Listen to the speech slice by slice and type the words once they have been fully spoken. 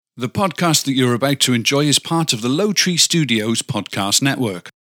The podcast that you're about to enjoy is part of the Low Tree Studios podcast network.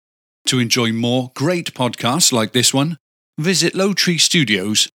 To enjoy more great podcasts like this one, visit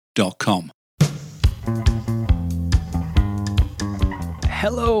lowtreestudios.com.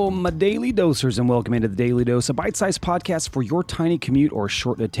 Hello, my Daily Dosers, and welcome into the Daily Dose, a bite-sized podcast for your tiny commute or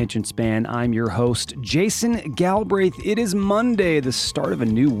short attention span. I'm your host, Jason Galbraith. It is Monday, the start of a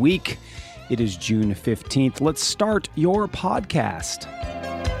new week. It is June 15th. Let's start your podcast.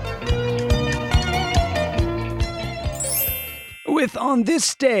 With On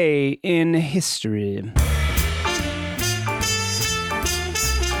This Day in History.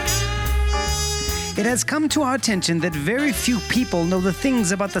 It has come to our attention that very few people know the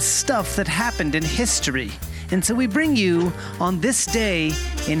things about the stuff that happened in history. And so we bring you On This Day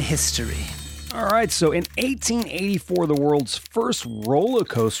in History. All right, so in 1884, the world's first roller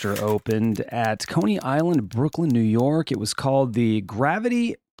coaster opened at Coney Island, Brooklyn, New York. It was called the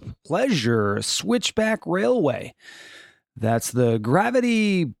Gravity Pleasure Switchback Railway. That's the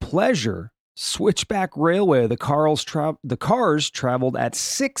Gravity Pleasure Switchback Railway. The cars traveled at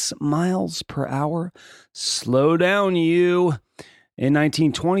 6 miles per hour. Slow down, you. In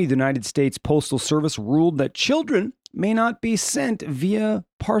 1920, the United States Postal Service ruled that children may not be sent via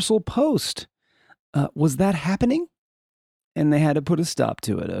parcel post. Was that happening? And they had to put a stop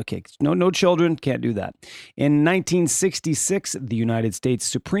to it. Okay, no children, can't do that. In 1966, the United States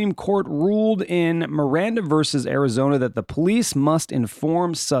Supreme Court ruled in Miranda versus Arizona that the police must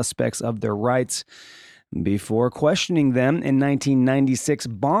inform suspects of their rights before questioning them. In 1996,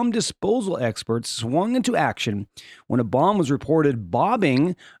 bomb disposal experts swung into action when a bomb was reported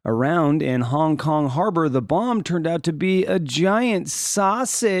bobbing around in Hong Kong harbor. The bomb turned out to be a giant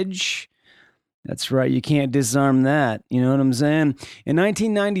sausage. That's right, you can't disarm that. You know what I'm saying? In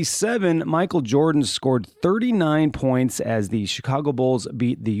 1997, Michael Jordan scored 39 points as the Chicago Bulls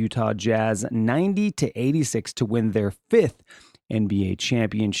beat the Utah Jazz 90-86 to win their fifth NBA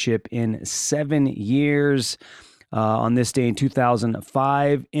championship in 7 years. On this day in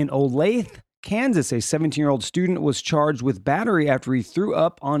 2005, in Olathe, Kansas, a 17-year-old student was charged with battery after he threw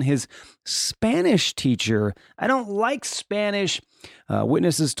up on his Spanish teacher. I don't like Spanish.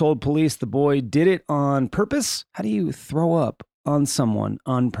 Witnesses told police the boy did it on purpose. How do you throw up on someone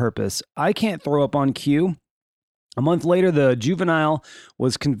on purpose? I can't throw up on cue. A month later, the juvenile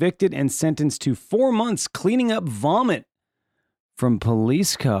was convicted and sentenced to 4 months cleaning up vomit from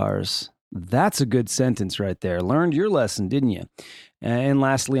police cars. That's a good sentence right there. Learned your lesson, didn't you? And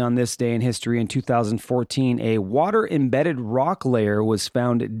lastly, on this day in history, in 2014, a water-embedded rock layer was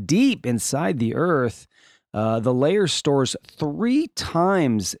found deep inside the Earth. The layer stores 3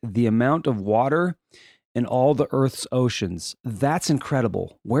 times the amount of water in all the Earth's oceans. That's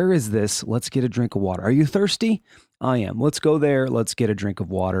incredible. Where is this? Let's get a drink of water. Are you thirsty? I am. Let's go there. Let's get a drink of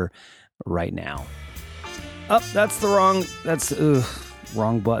water right now. That's the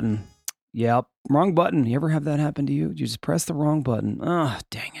wrong button. Yep, wrong button. You ever have that happen to you? You just press the wrong button.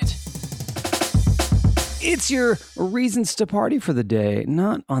 Dang it. It's your reasons to party for the day,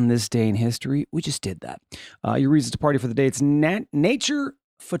 not on this day in history. We just did that. Your reasons to party for the day. It's Nature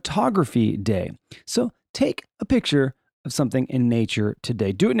Photography Day. So take a picture of something in nature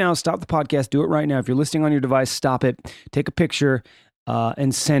today. Do it now. Stop the podcast. Do it right now. If you're listening on your device, stop it. Take a picture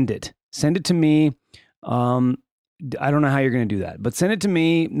and send it. Send it to me. I don't know how you're going to do that, but send it to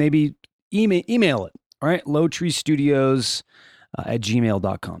me. Maybe email it. All right. lowtreestudios at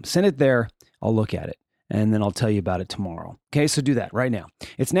gmail.com. Send it there. I'll look at it. And then I'll tell you about it tomorrow. Okay, so do that right now.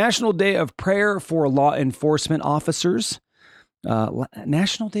 It's National Day of Prayer for Law Enforcement Officers.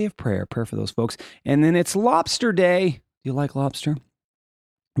 National Day of Prayer for those folks. And then it's Lobster Day. Do you like lobster?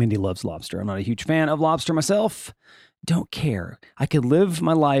 Mindy loves lobster. I'm not a huge fan of lobster myself. Don't care. I could live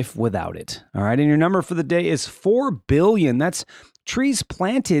my life without it. All right, and your number for the day is 4 billion. That's trees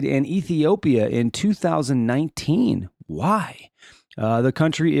planted in Ethiopia in 2019. Why? The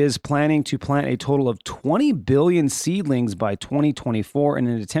country is planning to plant a total of 20 billion seedlings by 2024 in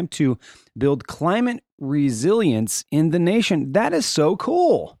an attempt to build climate resilience in the nation. That is so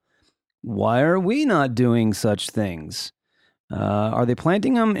cool. Why are we not doing such things? Are they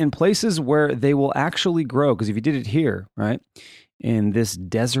planting them in places where they will actually grow? Because if you did it here, right, in this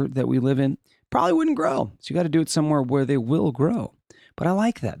desert that we live in, probably wouldn't grow. So you got to do it somewhere where they will grow. But I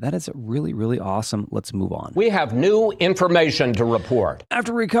like that. That is really, really awesome. Let's move on. We have new information to report.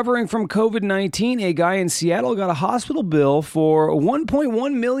 After recovering from COVID-19, a guy in Seattle got a hospital bill for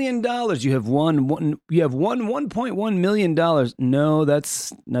 $1.1 million. You have won $1.1 million. No,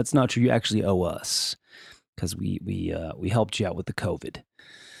 that's not true. You actually owe us because we helped you out with the COVID.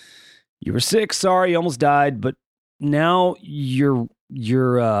 You were sick. Sorry, you almost died. But now you're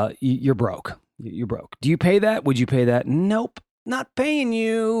you're broke. You're broke. Do you pay that? Would you pay that? Nope. Not paying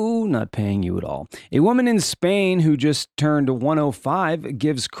you. Not paying you at all. A woman in Spain who just turned 105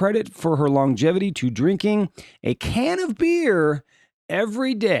 gives credit for her longevity to drinking a can of beer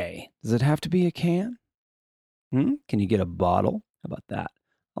every day. Does it have to be a can? Can you get a bottle? How about that?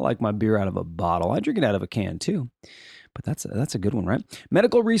 I like my beer out of a bottle. I drink it out of a can too. But that's a good one, right?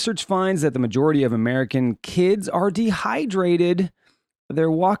 Medical research finds that the majority of American kids are dehydrated. They're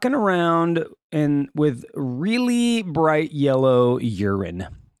walking around with really bright yellow urine.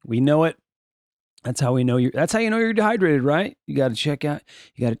 We know it. That's how you know you're dehydrated, right? You got to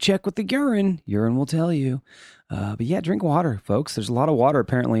check with the urine. Urine will tell you. But yeah, drink water, folks. There's a lot of water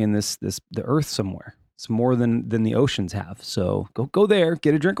apparently in the earth somewhere. It's more than the oceans have. So go there,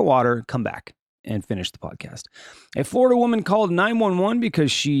 get a drink of water, come back and finish the podcast. A Florida woman called 911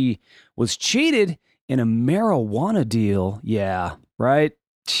 because she was cheated in a marijuana deal. Yeah, right?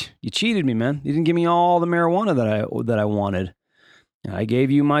 You cheated me, man. You didn't give me all the marijuana that I wanted. I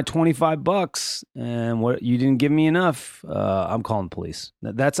gave you my $25 and what you didn't give me enough. I'm calling the police.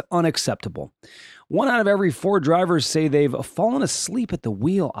 That's unacceptable. 1 out of every 4 drivers say they've fallen asleep at the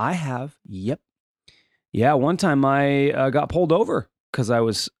wheel. I have. Yep. Yeah, one time I got pulled over because I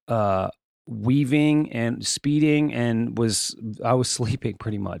was weaving and speeding and I was sleeping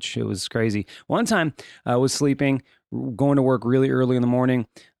pretty much. It was crazy. One time I was sleeping, going to work really early in the morning.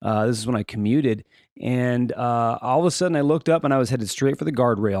 This is when I commuted. And all of a sudden I looked up and I was headed straight for the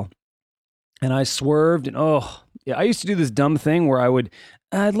guardrail. And I swerved and I used to do this dumb thing where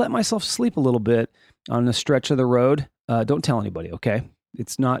I'd let myself sleep a little bit on a stretch of the road. Don't tell anybody, okay?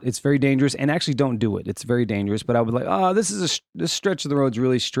 It's very dangerous, and actually don't do it. It's very dangerous, but I would this stretch of the road's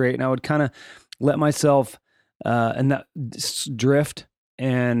really straight, and I would kind of let myself drift,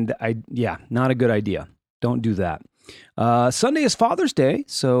 and not a good idea. Don't do that. Sunday is Father's Day,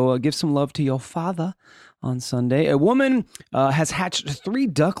 so give some love to your father on Sunday. A woman has hatched 3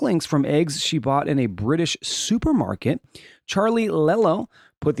 ducklings from eggs she bought in a British supermarket. Charlie Lello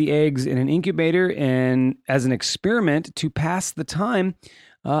put the eggs in an incubator and as an experiment to pass the time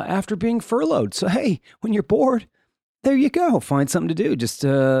after being furloughed. So, hey, when you're bored, there you go. Find something to do. Just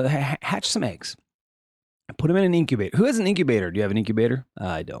hatch some eggs. Put them in an incubator. Who has an incubator? Do you have an incubator?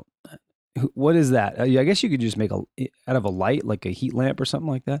 I don't. What is that? I guess you could just make out of a light, like a heat lamp or something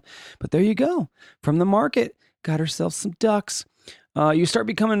like that. But there you go. From the market, got herself some ducks. You start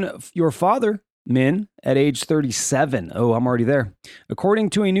becoming your father, men, at age 37. Oh, I'm already there. According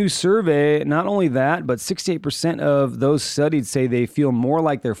to a new survey, not only that, but 68% of those studied say they feel more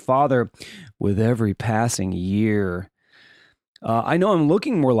like their father with every passing year. I know I'm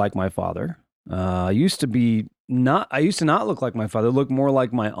looking more like my father. I used to not look like my father, look more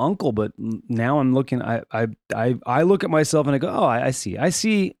like my uncle, but now I'm looking, I look at myself and I go, oh, I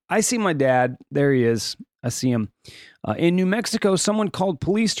see my dad. There he is. I see him. In New Mexico, someone called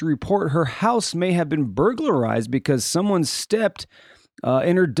police to report her house may have been burglarized because someone stepped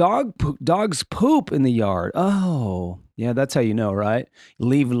in her dog's poop in the yard. Oh, yeah, that's how you know, right?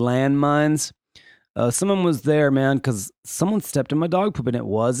 Leave landmines. Someone was there, man, because someone stepped in my dog poop and it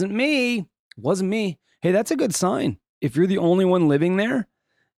wasn't me. It wasn't me. Hey, that's a good sign. If you're the only one living there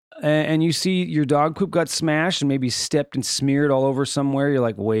and you see your dog poop got smashed and maybe stepped and smeared all over somewhere, you're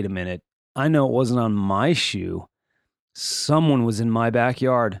like, wait a minute. I know it wasn't on my shoe. Someone was in my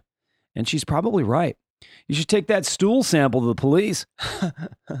backyard. And she's probably right. You should take that stool sample to the police.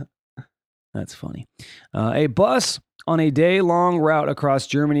 That's funny. A bus on a day-long route across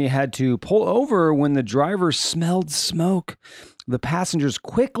Germany had to pull over when the driver smelled smoke. The passengers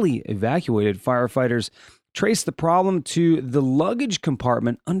quickly evacuated. Firefighters traced the problem to the luggage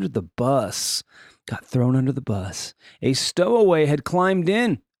compartment under the bus. Got thrown under the bus. A stowaway had climbed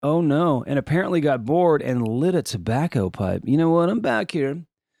in. Oh no, and apparently got bored and lit a tobacco pipe. You know what? I'm back here.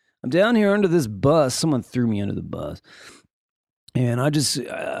 I'm down here under this bus. Someone threw me under the bus. And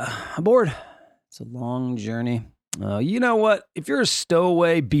I'm bored. It's a long journey. You know what? If you're a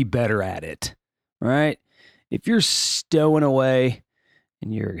stowaway, be better at it, right? If you're stowing away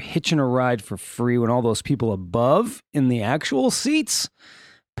and you're hitching a ride for free when all those people above in the actual seats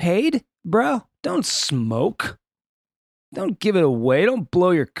paid, bro, don't smoke. Don't give it away. Don't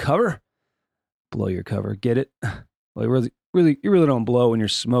blow your cover. Blow your cover. Get it? Well, you really don't blow when you're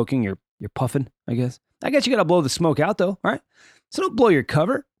smoking. You're puffing, I guess. I guess you got to blow the smoke out, though, right? So don't blow your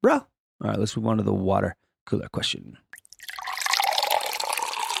cover, bro. All right, let's move on to the water cooler question.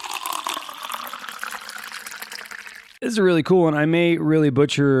 This is a really cool one. I may really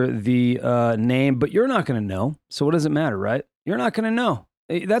butcher the name, but you're not going to know. So what does it matter, right? You're not going to know.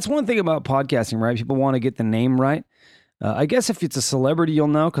 That's one thing about podcasting, right? People want to get the name right. I guess if it's a celebrity, you'll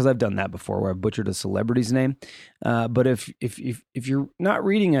know, because I've done that before where I've butchered a celebrity's name. But if you're not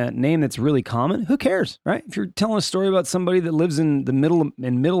reading a name that's really common, who cares, right? If you're telling a story about somebody that lives in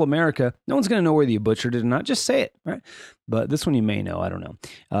middle America, no one's going to know whether you butchered it or not. Just say it, right? But this one you may know. I don't know.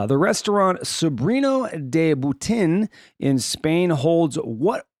 The restaurant Sobrino de Butin in Spain holds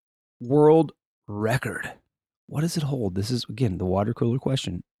what world record? What does it hold? This is, again, the water cooler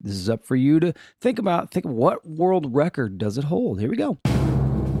question. This is up for you to think about. Think of what world record does it hold? Here we go.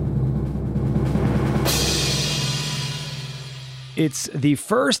 It's the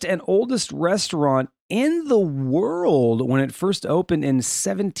first and oldest restaurant in the world. When it first opened in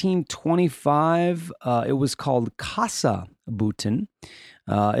 1725, it was called Casa Butin.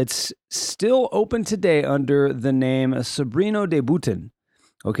 It's still open today under the name Sobrino de Butin.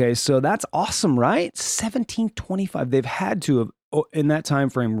 Okay, so that's awesome, right? 1725. They've had to have, in that time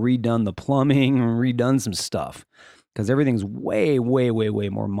frame, redone the plumbing and redone some stuff because everything's way, way, way, way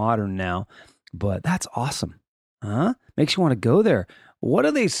more modern now. But that's awesome. Huh? Makes you want to go there. What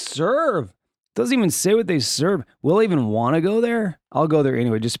do they serve? Doesn't even say what they serve. Will I even want to go there? I'll go there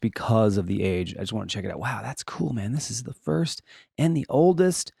anyway just because of the age. I just want to check it out. Wow, that's cool, man. This is the first and the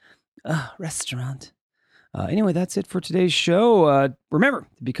oldest restaurant. Anyway, that's it for today's show. Remember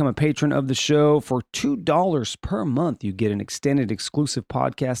to become a patron of the show for $2 per month. You get an extended exclusive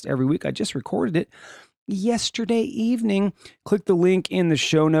podcast every week. I just recorded it yesterday evening. Click the link in the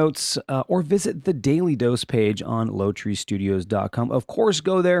show notes or visit the Daily Dose page on lowtreestudios.com. Of course,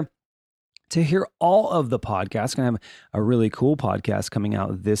 go there to hear all of the podcasts. Going to have a really cool podcast coming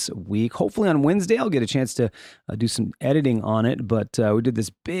out this week. Hopefully on Wednesday, I'll get a chance to do some editing on it. But we did this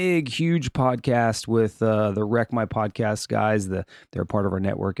big, huge podcast with the Wreck My Podcast guys. They're part of our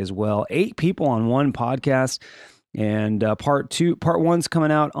network as well. 8 people on one podcast. And part one's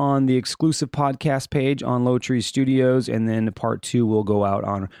coming out on the exclusive podcast page on Low Tree Studios. And then part 2 will go out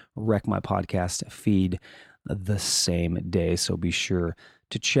on Wreck My Podcast feed the same day. So be sure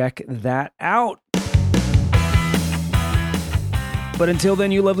to check that out. But until then,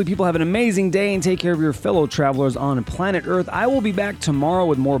 you lovely people have an amazing day and take care of your fellow travelers on planet Earth. I will be back tomorrow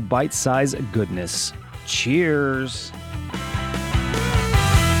with more bite-sized goodness. Cheers.